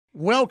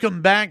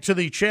Welcome back to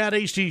the Chad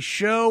Hasty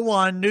Show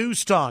on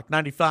News Talk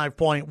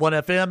 95.1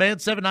 FM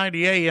and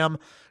 790 AM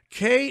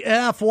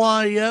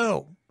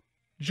KFYO.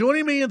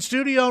 Joining me in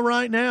studio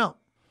right now,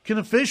 can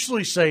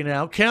officially say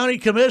now, County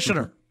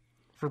Commissioner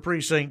for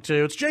Precinct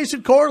 2. It's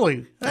Jason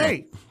Corley.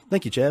 Hey.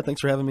 Thank you, Chad.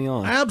 Thanks for having me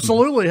on.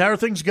 Absolutely. How are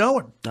things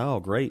going? Oh,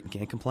 great.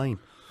 Can't complain.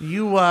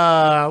 You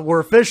were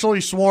officially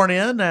sworn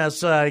in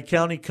as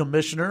County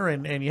Commissioner,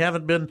 and you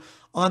haven't been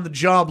on the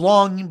job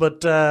long,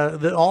 but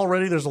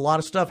already there's a lot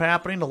of stuff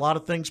happening, a lot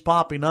of things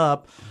popping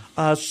up.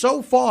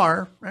 So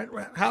far,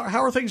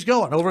 how are things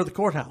going over at the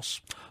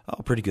courthouse?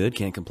 Oh, pretty good.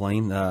 Can't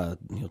complain.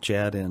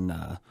 Chad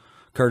and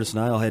Curtis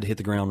and I all had to hit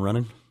the ground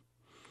running.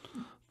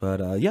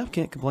 But, yeah,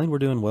 can't complain. We're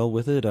doing well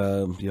with it.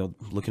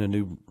 Looking at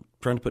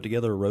trying to put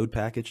together a road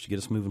package to get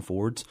us moving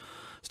forwards.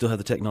 Still have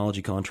the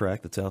technology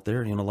contract that's out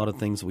there. A lot of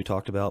things that we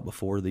talked about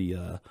before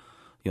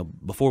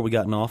before we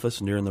got in office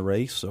and during the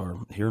race are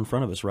here in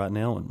front of us right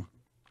now and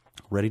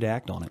ready to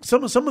act on it.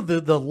 Some of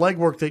the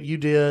legwork that you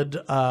did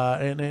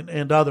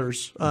and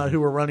others who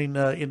were running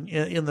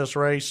in this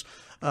race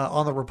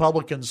on the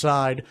Republican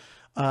side,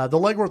 the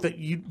legwork that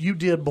you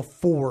did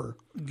before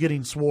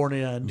getting sworn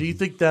in, do you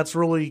think that's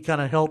really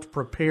kind of helped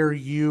prepare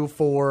you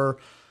for,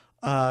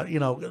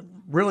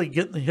 really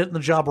hitting the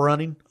job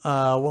running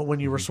when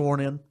you were sworn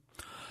in?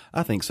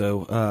 I think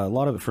so. A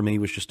lot of it for me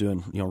was just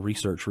doing,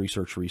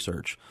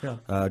 research.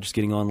 Yeah. Just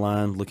getting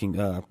online, looking.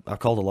 I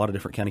called a lot of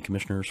different county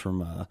commissioners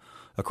from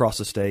across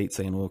the state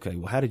saying, well, okay,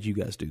 how did you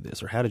guys do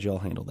this? Or how did y'all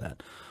handle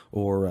that?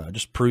 Or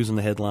just perusing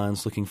the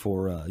headlines, looking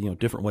for,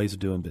 different ways of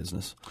doing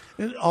business.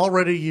 And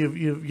already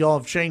y'all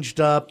have changed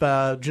up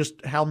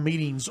just how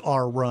meetings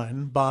are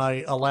run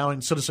by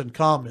allowing citizen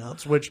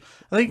comments, which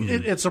I think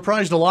it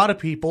surprised a lot of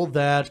people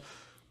that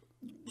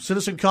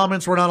citizen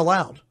comments were not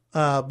allowed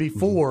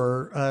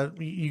before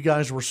you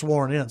guys were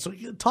sworn in. So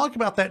talk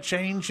about that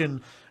change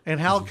and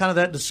how kind of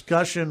that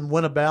discussion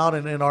went about,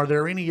 and are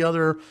there any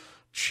other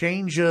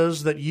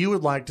changes that you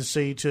would like to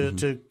see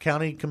to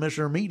county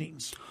commissioner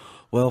meetings?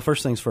 Well,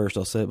 first things first,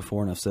 I'll say it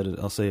before and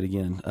I'll say it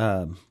again.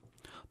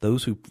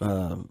 Those who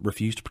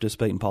refuse to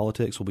participate in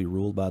politics will be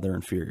ruled by their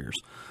inferiors.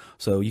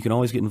 So you can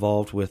always get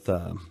involved with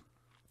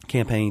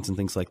campaigns and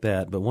things like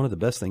that, but one of the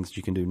best things that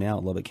you can do now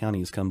at Lubbock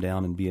County is come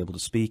down and be able to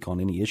speak on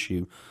any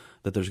issue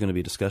that there's going to be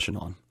a discussion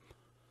on.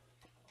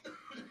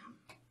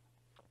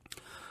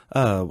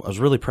 I was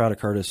really proud of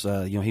Curtis.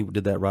 He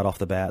did that right off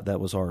the bat.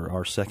 That was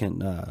our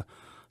second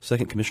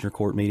commissioner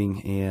court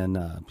meeting, and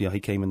he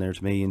came in there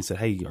to me and said,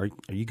 "Hey, are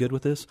you good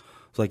with this?" I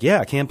was like, "Yeah,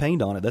 I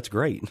campaigned on it. That's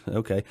great."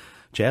 Okay.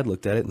 Chad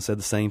looked at it and said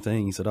the same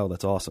thing. He said, "Oh,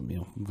 that's awesome.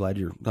 I'm glad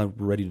you're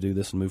ready to do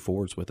this and move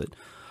forwards with it."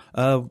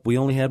 We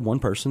only had one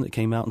person that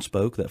came out and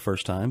spoke that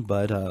first time,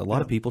 but a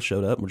lot of people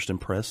showed up and were just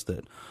impressed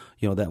that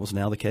that was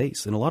now the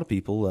case. And a lot of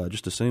people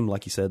just assumed,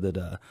 like you said,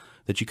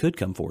 that you could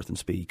come forth and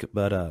speak.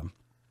 But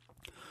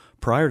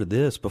prior to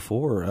this,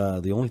 before,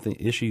 the only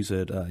issues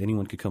that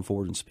anyone could come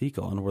forward and speak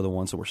on were the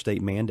ones that were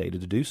state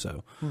mandated to do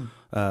so.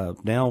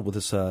 Now with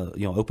this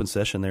open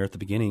session there at the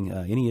beginning,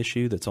 any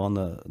issue that's on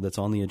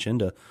the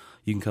agenda,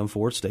 you can come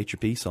forward, state your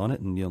piece on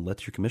it, and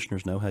let your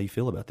commissioners know how you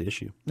feel about the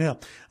issue. Yeah,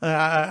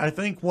 I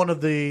think one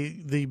of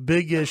the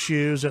big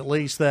issues, at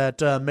least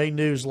that made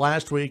news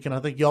last week, and I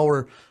think y'all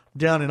were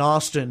down in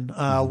Austin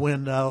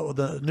when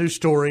the news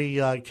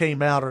story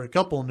came out, or a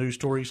couple of news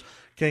stories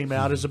came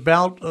out, is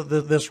about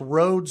this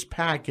roads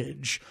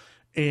package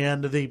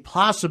and the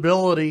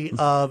possibility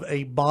of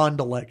a bond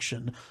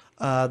election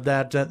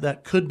that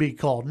could be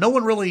called. No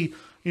one really,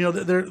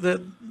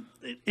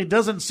 it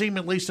doesn't seem,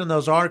 at least in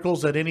those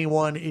articles, that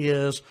anyone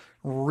is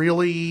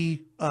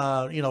really,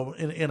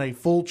 in a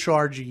full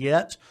charge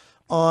yet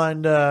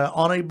on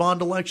a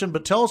bond election.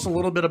 But tell us a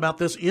little bit about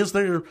this. Is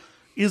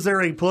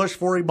there a push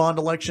for a bond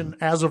election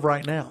as of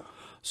right now?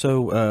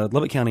 So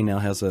Lubbock County now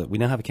have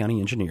a county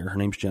engineer. Her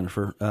name's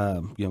Jennifer.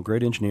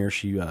 Great engineer.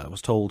 She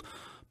was told,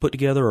 put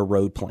together a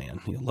road plan.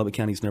 Lubbock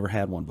County's never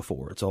had one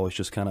before. It's always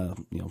just kind of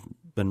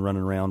been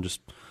running around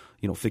just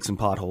fixing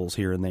potholes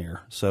here and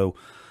there. So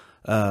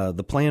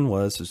the plan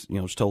was,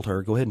 just told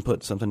her, go ahead and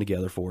put something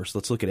together for us.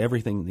 Let's look at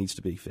everything that needs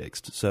to be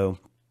fixed. So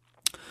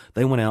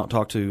they went out and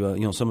talked to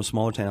some of the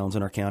smaller towns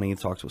in our county, and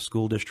talked to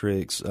school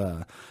districts,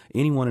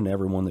 anyone and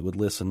everyone that would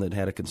listen that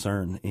had a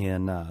concern,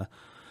 and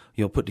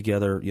put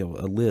together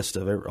a list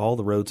of all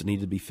the roads that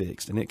needed to be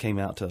fixed, and it came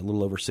out to a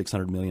little over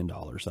 $600 million,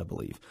 I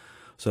believe.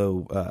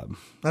 So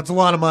that's a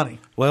lot of money.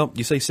 Well,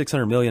 you say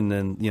 $600 million,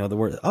 and the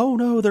word, oh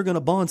no, they're going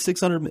to bond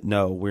 $600.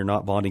 No, we're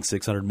not bonding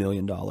 $600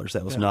 million.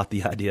 That was not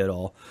the idea at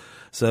all.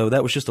 So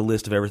that was just a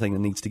list of everything that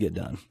needs to get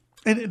done.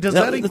 And does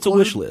that include, it's a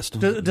wish list.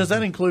 Does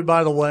that include,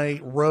 by the way,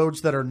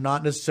 roads that are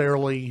not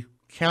necessarily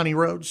county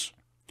roads?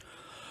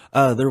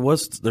 There's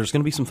going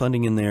to be some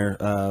funding in there.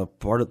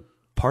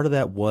 Part of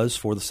that was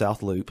for the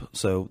South Loop,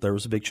 so there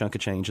was a big chunk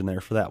of change in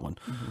there for that one.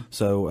 Mm-hmm.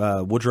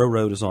 So Woodrow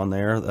Road is on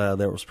there.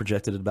 That was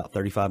projected at about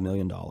 $35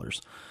 million.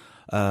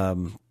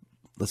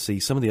 Let's see,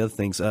 some of the other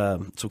things.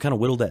 So we kind of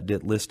whittled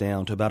that list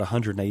down to about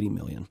 $180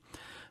 million.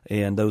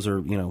 And those are,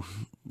 you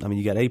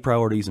got A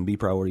priorities and B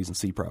priorities and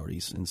C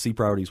priorities. And C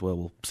priorities, well,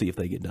 we'll see if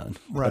they get done.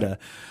 Right.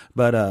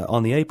 But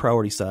on the A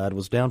priority side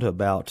was down to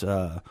about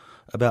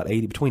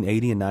between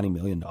 $80 and $90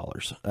 million.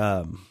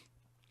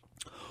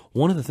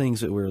 One of the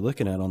things that we were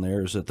looking at on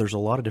there is that there's a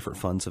lot of different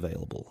funds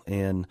available.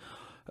 And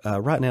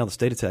right now, the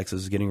state of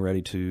Texas is getting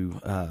ready to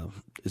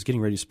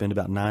spend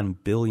about $9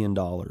 billion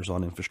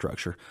on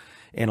infrastructure.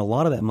 And a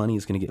lot of that money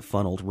is going to get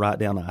funneled right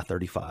down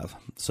I-35.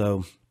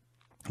 So,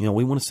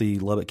 we want to see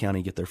Lubbock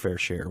County get their fair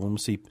share. We want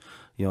to see,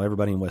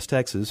 everybody in West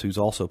Texas who's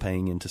also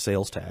paying into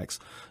sales tax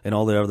and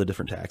all the other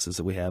different taxes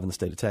that we have in the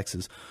state of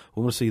Texas.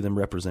 We want to see them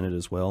represented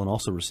as well and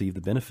also receive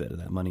the benefit of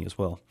that money as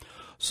well.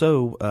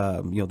 So,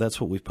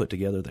 that's what we've put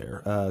together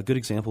there. A good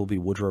example would be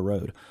Woodrow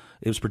Road.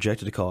 It was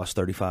projected to cost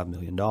 $35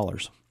 million.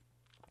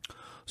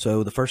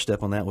 So the first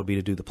step on that would be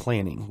to do the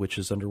planning, which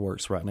is under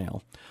works right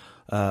now.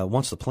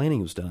 Once the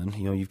planning was done,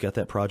 you've got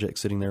that project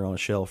sitting there on a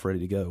shelf ready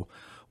to go.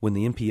 When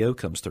the MPO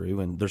comes through,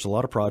 and there's a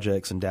lot of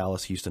projects in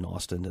Dallas, Houston,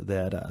 Austin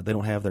that they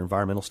don't have their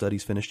environmental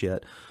studies finished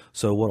yet.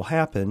 So what will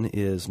happen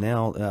is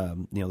now,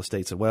 the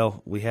state said,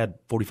 well, we had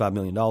 $45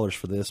 million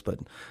for this, but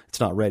it's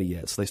not ready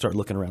yet. So they start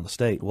looking around the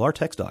state. Well, our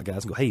TxDOT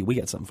guys go, hey, we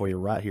got something for you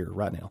right here,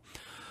 right now.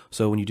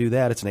 So when you do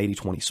that, it's an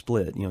 80-20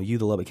 split. You,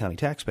 the Lubbock County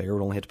taxpayer,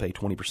 would only have to pay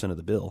 20% of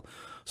the bill.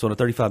 So on a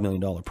 $35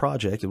 million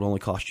project, it would only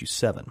cost you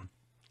 $7,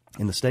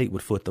 and the state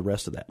would foot the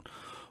rest of that.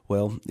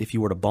 Well, if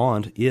you were to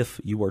bond,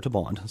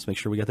 let's make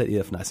sure we got that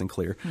if nice and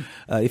clear.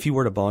 If you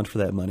were to bond for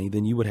that money,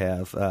 then you would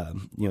have,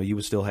 you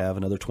would still have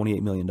another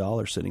 $28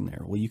 million sitting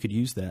there. Well, you could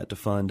use that to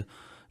fund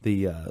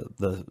the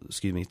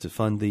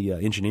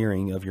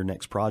engineering of your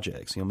next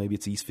projects. Maybe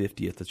it's East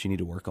 50th that you need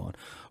to work on,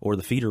 or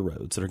the feeder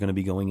roads that are going to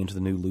be going into the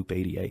new Loop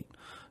 88.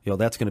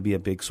 That's going to be a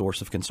big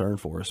source of concern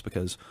for us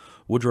because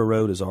Woodrow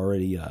Road is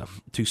already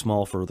too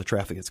small for the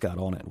traffic it's got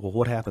on it. Well,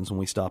 what happens when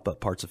we stop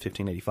up parts of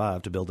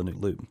 1585 to build a new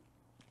loop?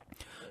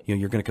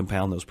 You're going to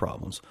compound those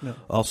problems. Yeah.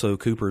 Also,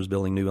 Cooper is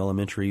building new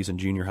elementaries and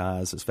junior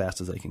highs as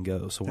fast as they can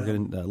go. So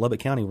Lubbock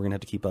County, we're going to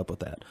have to keep up with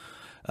that.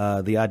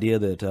 The idea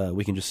that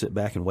we can just sit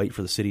back and wait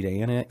for the city to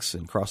annex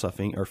and cross our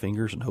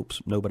fingers and hope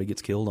nobody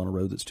gets killed on a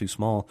road that's too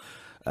small,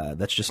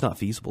 that's just not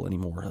feasible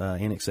anymore.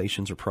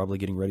 Annexations are probably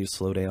getting ready to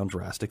slow down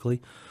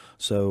drastically.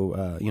 So,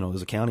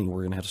 as a county,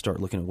 we're going to have to start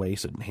looking at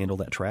ways to handle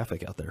that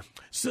traffic out there.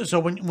 So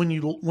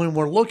when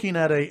we're looking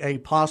at a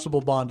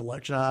possible bond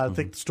election, I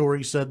think the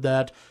story said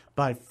that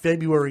by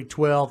February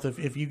 12th,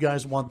 if you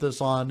guys want this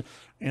on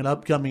an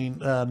upcoming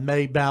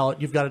May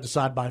ballot, you've got to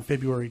decide by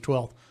February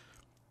 12th.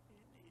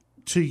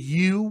 To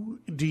you,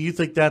 do you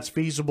think that's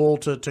feasible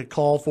to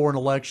call for an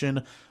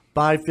election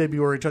by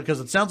February 12th?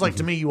 Because it sounds like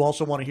to me you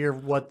also want to hear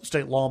what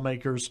state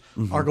lawmakers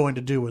are going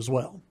to do as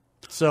well.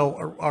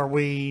 So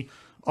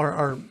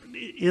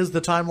is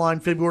the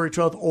timeline February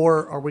 12th,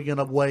 or are we going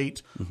to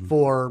wait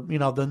for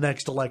the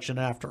next election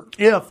after,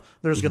 if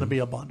there's going to be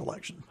a bond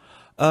election?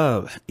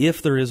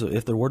 If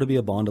there were to be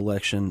a bond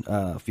election,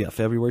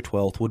 February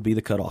 12th would be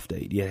the cutoff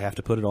date. You have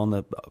to put it on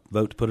the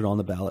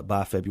ballot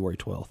by February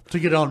 12th to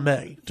get it on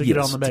May. To get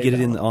on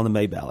the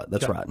May ballot.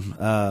 That's right.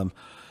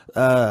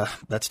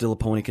 That's still a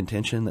point of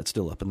contention. That's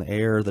still up in the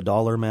air. The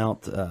dollar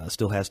amount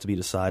still has to be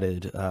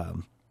decided.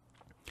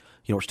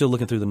 We're still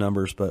looking through the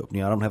numbers, but I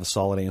don't have a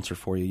solid answer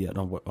for you yet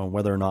on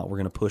whether or not we're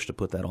going to push to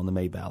put that on the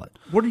May ballot.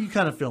 What are you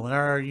kind of feeling?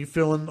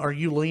 Are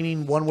you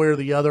leaning one way or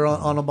the other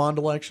on a bond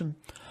election?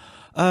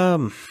 I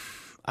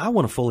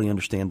want to fully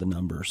understand the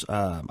numbers.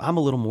 I'm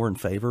a little more in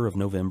favor of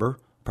November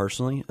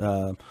personally.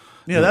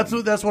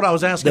 That's what I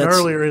was asking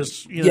earlier.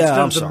 Instead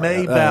of the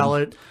May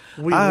ballot,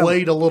 we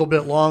wait a little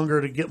bit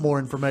longer to get more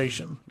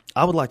information.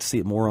 I would like to see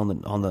it more on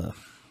the.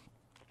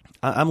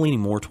 I'm leaning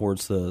more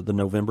towards the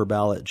November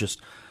ballot.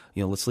 Just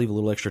let's leave a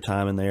little extra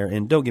time in there.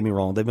 And don't get me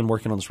wrong, they've been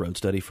working on this road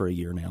study for a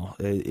year now.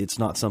 It's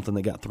not something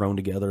that got thrown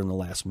together in the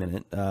last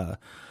minute.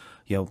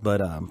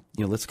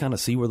 Let's kind of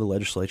see where the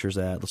legislature's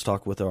at. Let's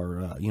talk with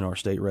our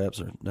state reps,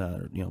 or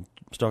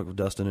let's talk with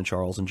Dustin and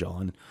Charles and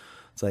John.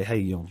 Say,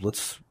 hey,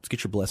 let's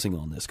get your blessing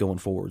on this going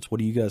forwards. What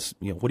do you guys,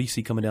 what do you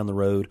see coming down the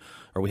road?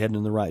 Are we heading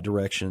in the right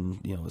direction?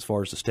 As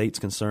far as the state's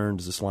concerned,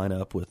 does this line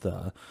up with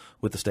the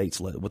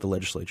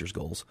legislature's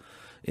goals?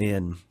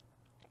 And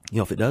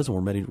if it does,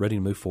 and we're ready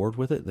to move forward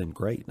with it, then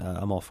great.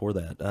 I'm all for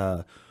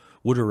that.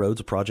 Woodrow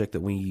Road's a project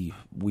that we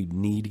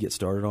need to get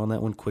started on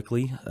that one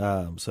quickly.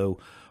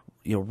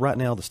 Right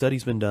now the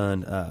study's been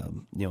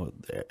done.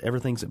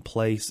 Everything's in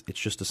place.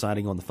 It's just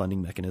deciding on the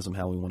funding mechanism,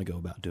 how we want to go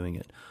about doing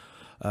it.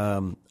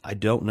 I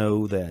don't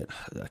know that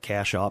a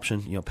cash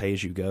option, pay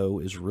as you go,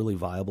 is really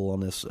viable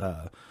on this.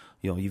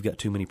 You've got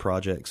too many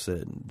projects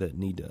that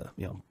need to,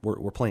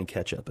 we're playing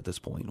catch up at this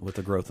point with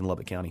the growth in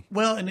Lubbock County.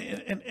 Well, and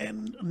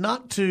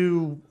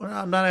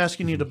I'm not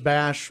asking you to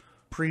bash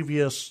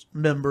previous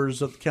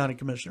members of the County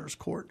Commissioners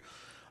Court,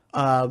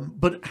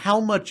 but how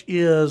much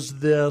is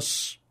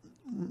this?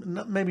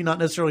 Maybe not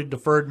necessarily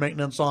deferred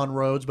maintenance on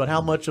roads, but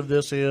how much of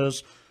this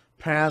is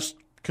past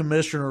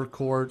commissioner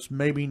courts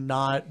maybe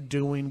not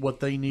doing what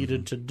they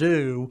needed to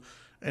do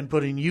and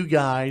putting you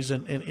guys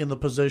in the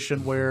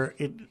position where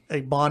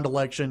a bond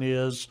election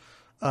is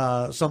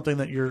something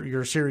that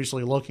you're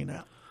seriously looking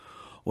at?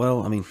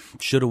 Well, I mean,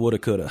 shoulda, woulda,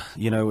 coulda.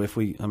 If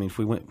we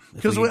went,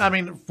 because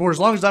for as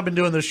long as I've been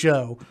doing this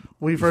show,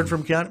 we've heard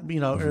from county,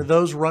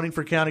 those running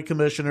for county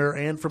commissioner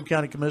and from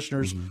county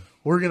commissioners,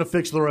 we're going to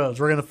fix the roads.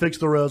 We're going to fix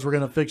the roads. We're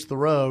going to fix the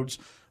roads.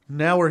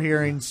 Now we're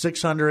hearing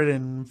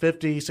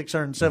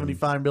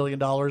 $675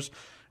 million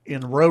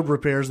in road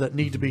repairs that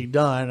need to be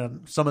done,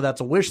 and some of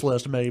that's a wish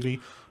list maybe.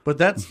 But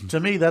that's to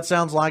me, that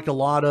sounds like a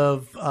lot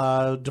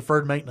of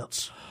deferred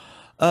maintenance.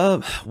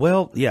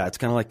 Well, yeah, it's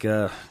kind of like,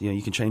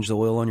 you can change the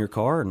oil on your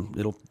car and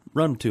it'll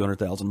run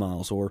 200,000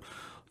 miles, or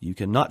you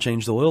can not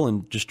change the oil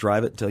and just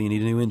drive it until you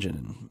need a new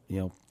engine.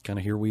 And, kind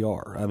of here we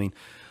are. I mean,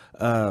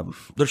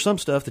 there's some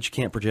stuff that you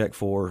can't project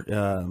for,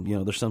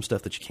 there's some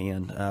stuff that you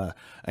can. I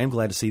am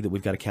glad to see that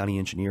we've got a county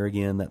engineer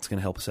again. That's going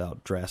to help us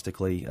out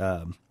drastically.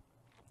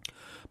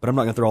 But I'm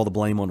not going to throw all the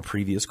blame on a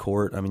previous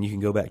court. I mean, you can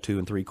go back 2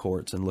 and 3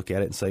 courts and look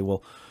at it and say,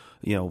 well,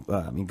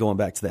 going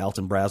back to the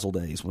Alton Brazel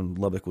days when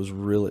Lubbock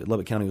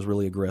County was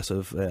really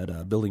aggressive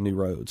at building new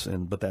roads,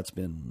 but that's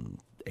been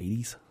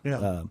 80s.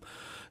 Yeah.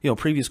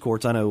 Previous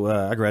courts, I know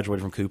I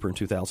graduated from Cooper in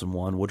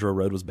 2001. Woodrow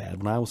Road was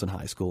bad when I was in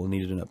high school and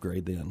needed an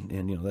upgrade then,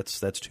 and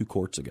that's 2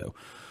 courts ago.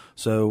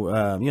 So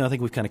I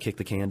think we've kind of kicked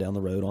the can down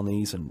the road on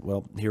these, and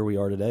well, here we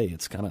are today.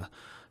 It's kind of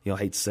I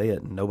hate to say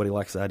it, nobody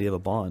likes the idea of a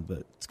bond,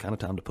 but it's kind of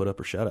time to put up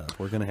or shut up.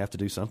 We're going to have to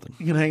do something.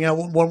 You can hang out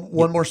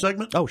one more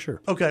segment? Oh,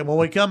 sure. Okay, when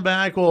we come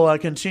back, we'll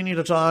continue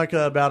to talk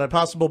about a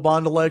possible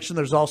bond election.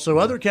 There's also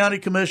other county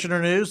commissioner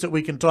news that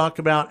we can talk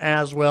about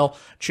as well.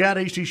 Chad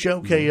Hasty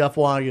Show,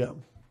 KFYO.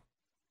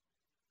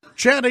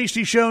 Chad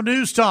Hasty Show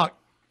News Talk,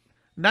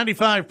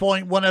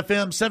 95.1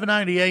 FM,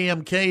 790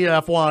 AM,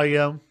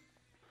 KFYO.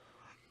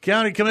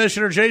 County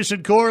Commissioner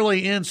Jason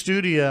Corley in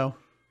studio.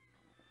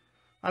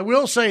 I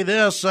will say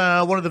this,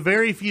 one of the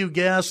very few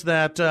guests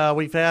that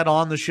we've had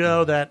on the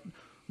show that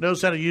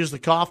knows how to use the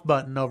cough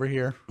button over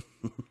here.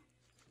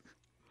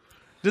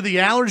 Did the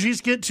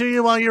allergies get to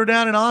you while you were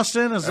down in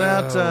Austin? Is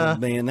that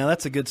man, now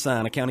that's a good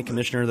sign. A county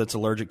commissioner that's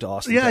allergic to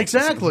Austin. Yeah,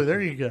 Texas. Exactly. There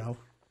you go.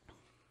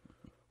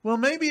 Well,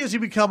 maybe as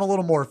you become a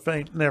little more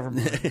faint. Never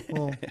mind.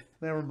 Well,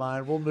 never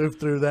mind. We'll move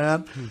through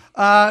that.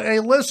 A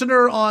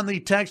listener on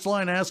the text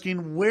line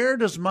asking, where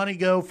does money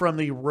go from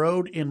the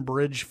road and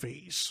bridge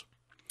fees?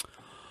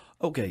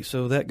 Okay,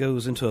 so that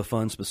goes into a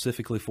fund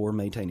specifically for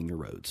maintaining your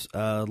roads.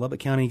 Lubbock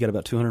County, you got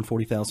about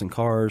 240,000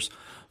 cars,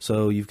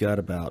 so you've got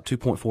about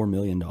 $2.4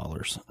 million.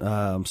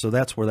 So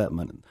that's where that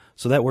money.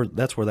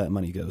 That's where that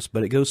money goes.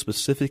 But it goes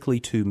specifically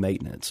to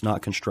maintenance,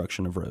 not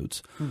construction of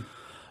roads.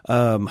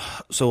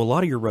 So a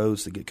lot of your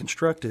roads that get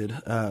constructed,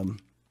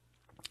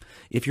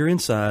 if you're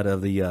inside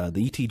of the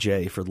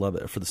ETJ for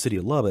the city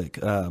of Lubbock,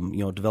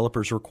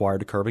 developers are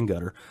required to curb and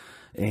gutter.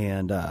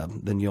 And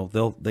then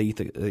they'll eat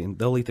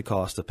the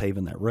cost of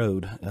paving that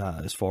road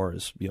right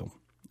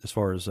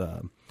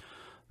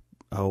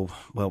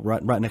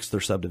next to their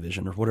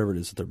subdivision or whatever it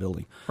is that they're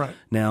building. Right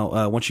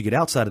now, once you get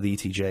outside of the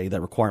ETJ, that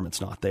requirement's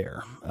not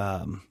there.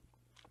 So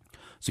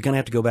you kind of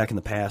have to go back in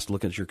the past,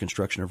 look at your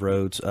construction of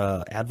roads.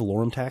 Ad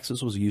valorem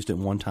taxes was used at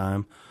one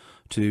time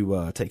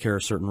to take care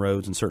of certain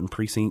roads in certain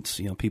precincts.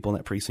 People in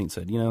that precinct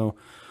said,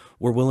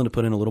 we're willing to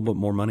put in a little bit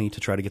more money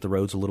to try to get the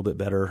roads a little bit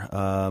better.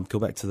 Go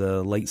back to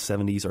the late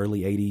 70s,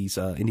 early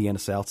 80s. Indiana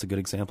South's a good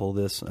example of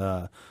this.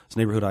 This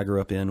neighborhood I grew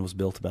up in was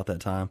built about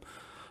that time.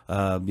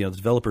 The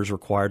developers are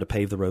required to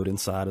pave the road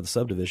inside of the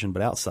subdivision,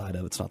 but outside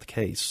of it's not the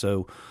case.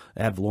 So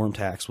ad valorem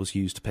tax was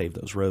used to pave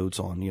those roads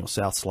on,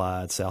 South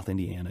Slide, South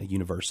Indiana,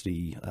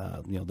 University,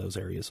 those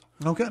areas.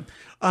 Okay.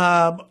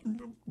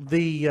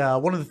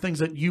 One of the things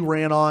that you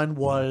ran on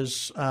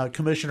was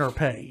commissioner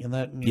pay, and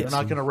that you're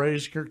not going to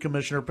raise your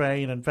commissioner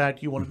pay, and in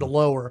fact, you wanted to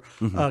lower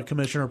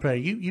commissioner pay.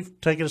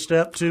 You've taken a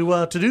step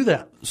to do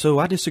that. So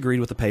I disagreed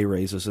with the pay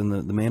raises and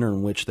the manner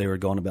in which they were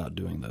going about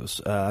doing those.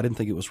 I didn't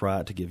think it was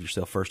right to give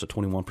yourself first a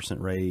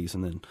 21% raise,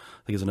 and then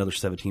I think it was another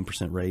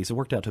 17% raise. It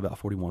worked out to about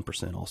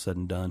 41% all said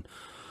and done.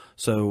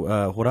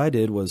 So what I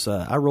did was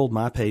I rolled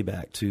my pay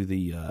back to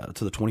the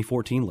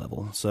 2014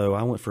 level. So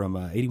I went from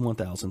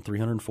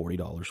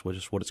 $81,340, which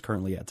is what it's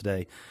currently at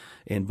today,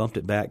 and bumped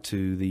it back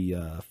to the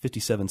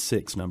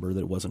 $57,600 number that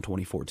it was in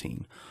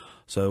 2014.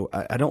 So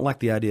I don't like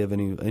the idea of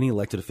any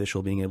elected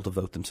official being able to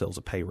vote themselves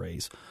a pay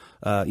raise.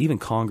 Even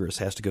Congress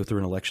has to go through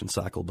an election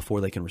cycle before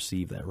they can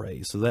receive that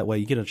raise. So that way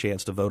you get a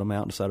chance to vote them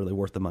out and decide are they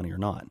worth the money or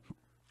not.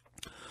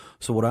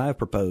 So what I have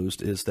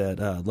proposed is that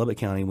Lubbock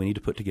County, we need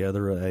to put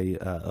together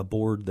a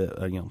board,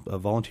 a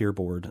volunteer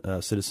board,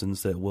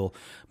 citizens that will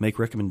make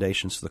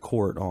recommendations to the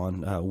court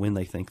on when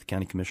they think the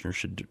county commissioner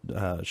should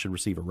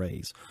receive a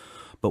raise.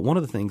 But one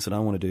of the things that I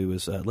want to do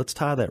is let's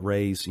tie that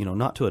raise,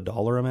 not to a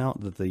dollar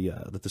amount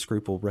that this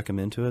group will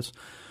recommend to us,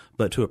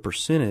 but to a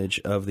percentage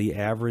of the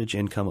average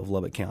income of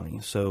Lubbock County.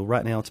 So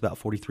right now it's about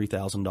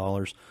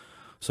 $43,000.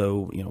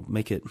 So,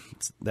 make it,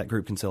 that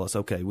group can tell us,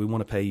 okay, we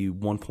want to pay you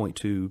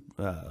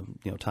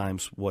 1.2,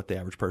 times what the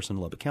average person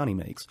in Lubbock County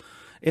makes.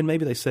 And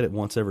maybe they set it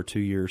once every 2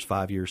 years,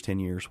 5 years, 10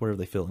 years, whatever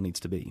they feel it needs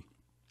to be.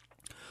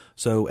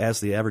 So as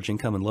the average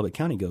income in Lubbock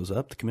County goes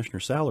up, the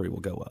commissioner's salary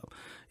will go up.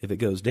 If it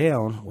goes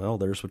down, well,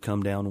 theirs would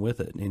come down with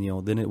it.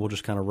 And, then it will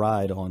just kind of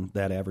ride on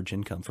that average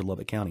income for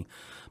Lubbock County.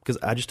 Because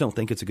I just don't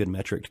think it's a good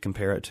metric to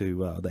compare it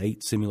to the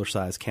 8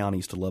 similar-sized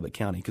counties to Lubbock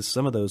County, because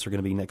some of those are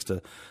going to be next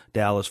to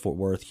Dallas, Fort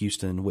Worth,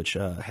 Houston, which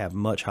have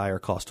much higher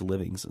cost of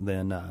livings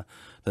than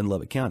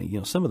Lubbock County.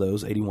 Some of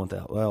those,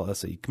 81,000. Well, let's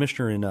see,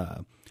 commissioner in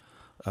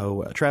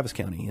Travis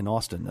County in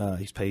Austin,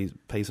 he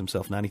pays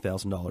himself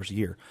 $90,000 a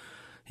year.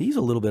 He's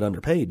a little bit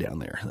underpaid down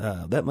there.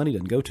 That money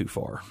doesn't go too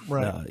far,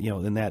 right.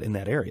 In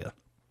that area.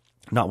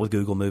 Not with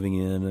Google moving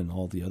in and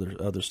all the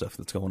other stuff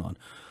that's going on.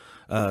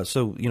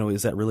 So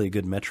is that really a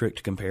good metric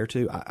to compare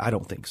to? I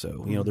don't think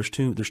so. There's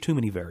too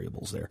many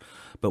variables there.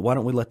 But why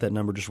don't we let that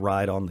number just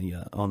ride on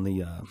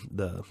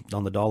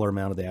the dollar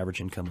amount of the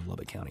average income in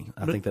Lubbock County?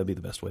 I think that'd be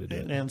the best way to do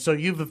it. And so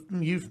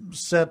you've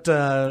set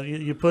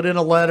you put in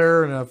a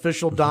letter, an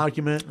official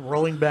document,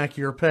 rolling back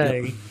your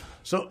pay. Yep.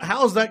 So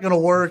how is that going to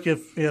work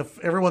if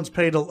everyone's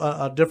paid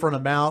a different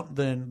amount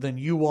than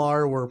you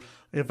are, or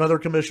if other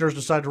commissioners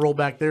decide to roll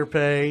back their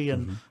pay,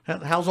 and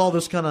how's all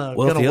this going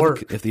to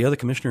work? If the other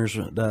commissioners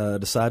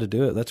decide to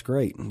do it, that's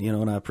great,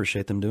 and I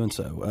appreciate them doing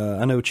so.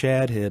 I know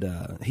Chad had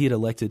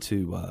elected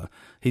to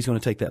he's going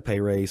to take that pay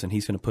raise and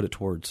he's going to put it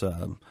towards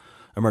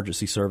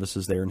emergency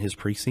services there in his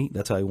precinct.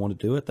 That's how he wanted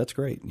to do it. That's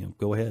great.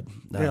 Go ahead.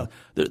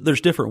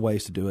 There's different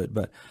ways to do it,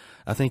 but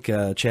I think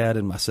Chad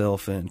and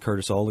myself and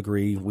Curtis all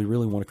agree we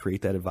really want to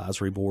create that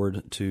advisory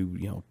board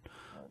to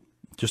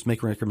just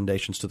make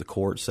recommendations to the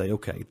court. Say,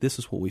 okay, this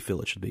is what we feel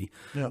it should be.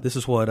 Yeah. This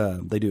is what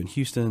they do in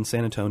Houston,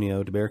 San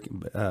Antonio,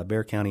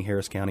 Bexar County,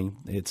 Harris County.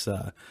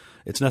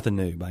 It's nothing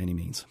new by any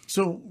means.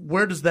 So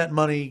where does that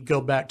money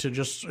go back to,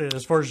 just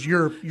as far as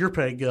your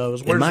pay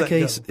goes? In my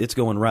case, it's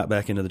going right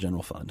back into the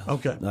general fund.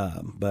 Okay.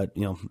 But,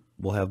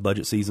 we'll have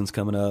budget seasons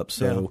coming up,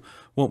 so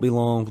won't be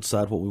long. We'll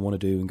decide what we want to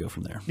do and go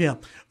from there. Yeah.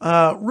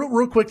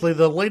 Real quickly,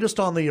 the latest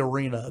on the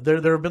arena.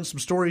 There have been some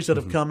stories that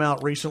have come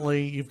out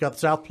recently. You've got the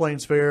South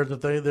Plains Fair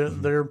that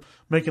they're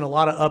making a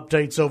lot of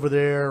updates over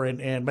there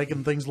and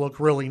making things look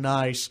really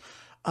nice.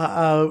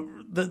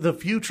 The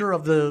future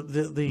of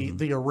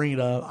the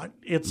arena,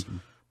 it's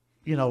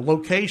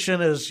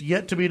location is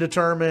yet to be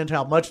determined.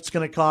 How much it's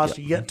going to cost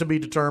yet to be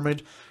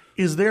determined.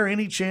 Is there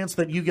any chance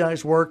that you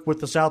guys work with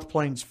the South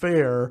Plains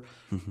Fair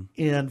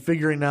in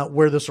figuring out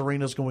where this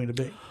arena is going to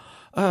be?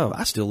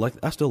 I still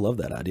love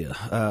that idea.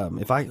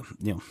 If I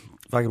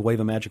could wave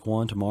a magic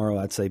wand tomorrow,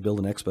 I'd say build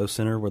an expo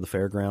center where the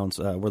fairgrounds,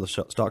 where the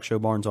stock show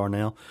barns are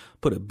now.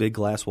 Put a big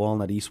glass wall in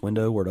that east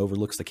window where it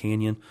overlooks the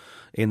canyon,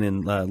 and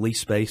then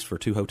lease space for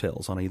 2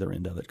 hotels on either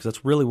end of it. Because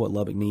that's really what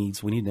Lubbock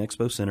needs. We need an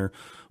expo center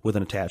with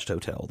an attached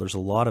hotel. There's a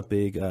lot of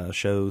big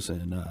shows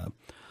and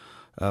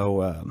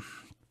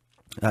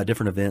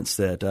different events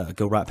that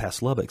go right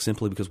past Lubbock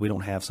simply because we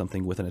don't have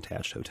something with an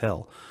attached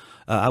hotel.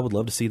 I would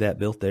love to see that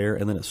built there,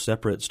 and then a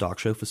separate stock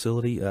show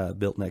facility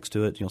built next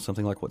to it.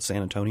 Something like what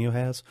San Antonio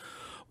has,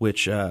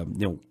 which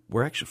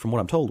we're actually, from what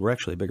I'm told, we're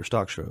actually a bigger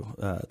stock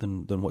show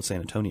than what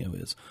San Antonio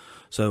is.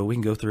 So we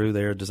can go through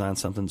there, design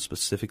something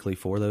specifically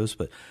for those.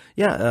 But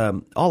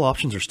all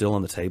options are still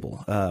on the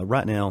table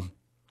right now.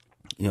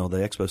 The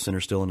expo center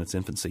is still in its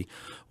infancy.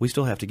 We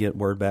still have to get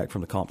word back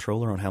from the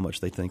comptroller on how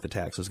much they think the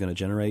tax is going to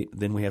generate.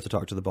 Then we have to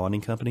talk to the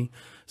bonding company,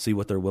 see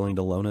what they're willing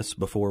to loan us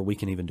before we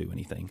can even do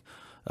anything.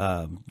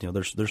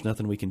 There's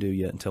nothing we can do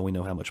yet until we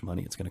know how much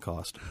money it's going to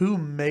cost. Who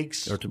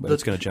makes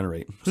it's going to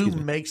generate? Who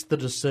makes the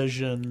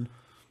decision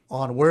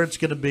on where it's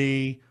going to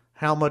be,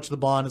 how much the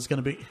bond is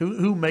going to be?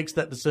 Who makes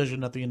that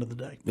decision at the end of the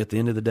day? At the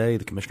end of the day,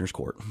 the commissioner's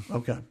court.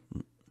 Okay.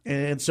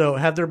 And so,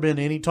 have there been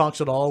any talks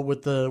at all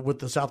with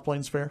the South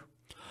Plains Fair?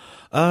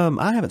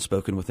 I haven't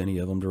spoken with any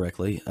of them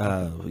directly.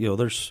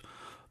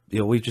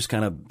 We've just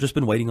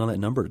been waiting on that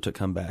number to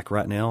come back.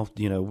 Right now,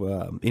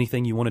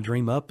 anything you want to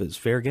dream up is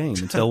fair game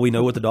until we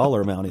know what the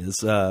dollar amount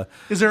is.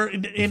 Is there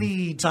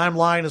any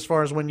timeline as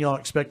far as when y'all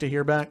expect to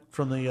hear back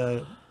from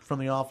the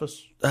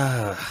office?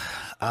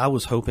 I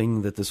was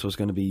hoping that this was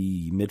going to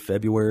be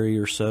mid-February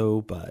or so,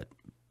 but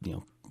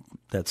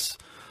that's.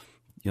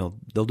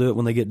 They'll do it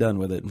when they get done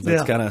with it.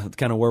 That's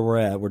kind of where we're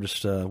at. We're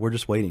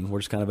just waiting. We're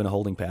just kind of in a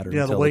holding pattern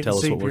until they tell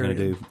us what we're going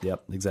to do.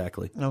 Yep,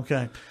 exactly.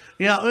 Okay.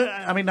 Yeah,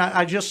 I mean,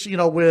 I just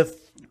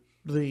with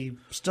the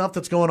stuff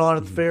that's going on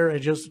at the fair,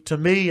 to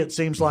me it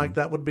seems like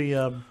that would be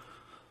a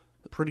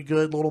pretty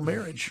good little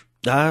marriage.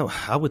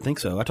 I would think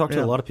so. I talked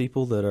to a lot of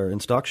people that are in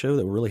stock show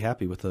that were really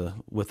happy with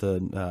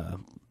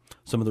some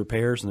of the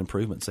repairs and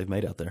improvements they've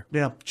made out there.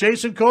 Yeah,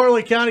 Jason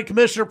Corley, County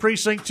Commissioner,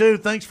 Precinct 2.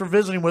 Thanks for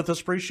visiting with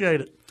us.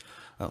 Appreciate it.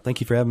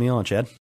 Thank you for having me on, Chad.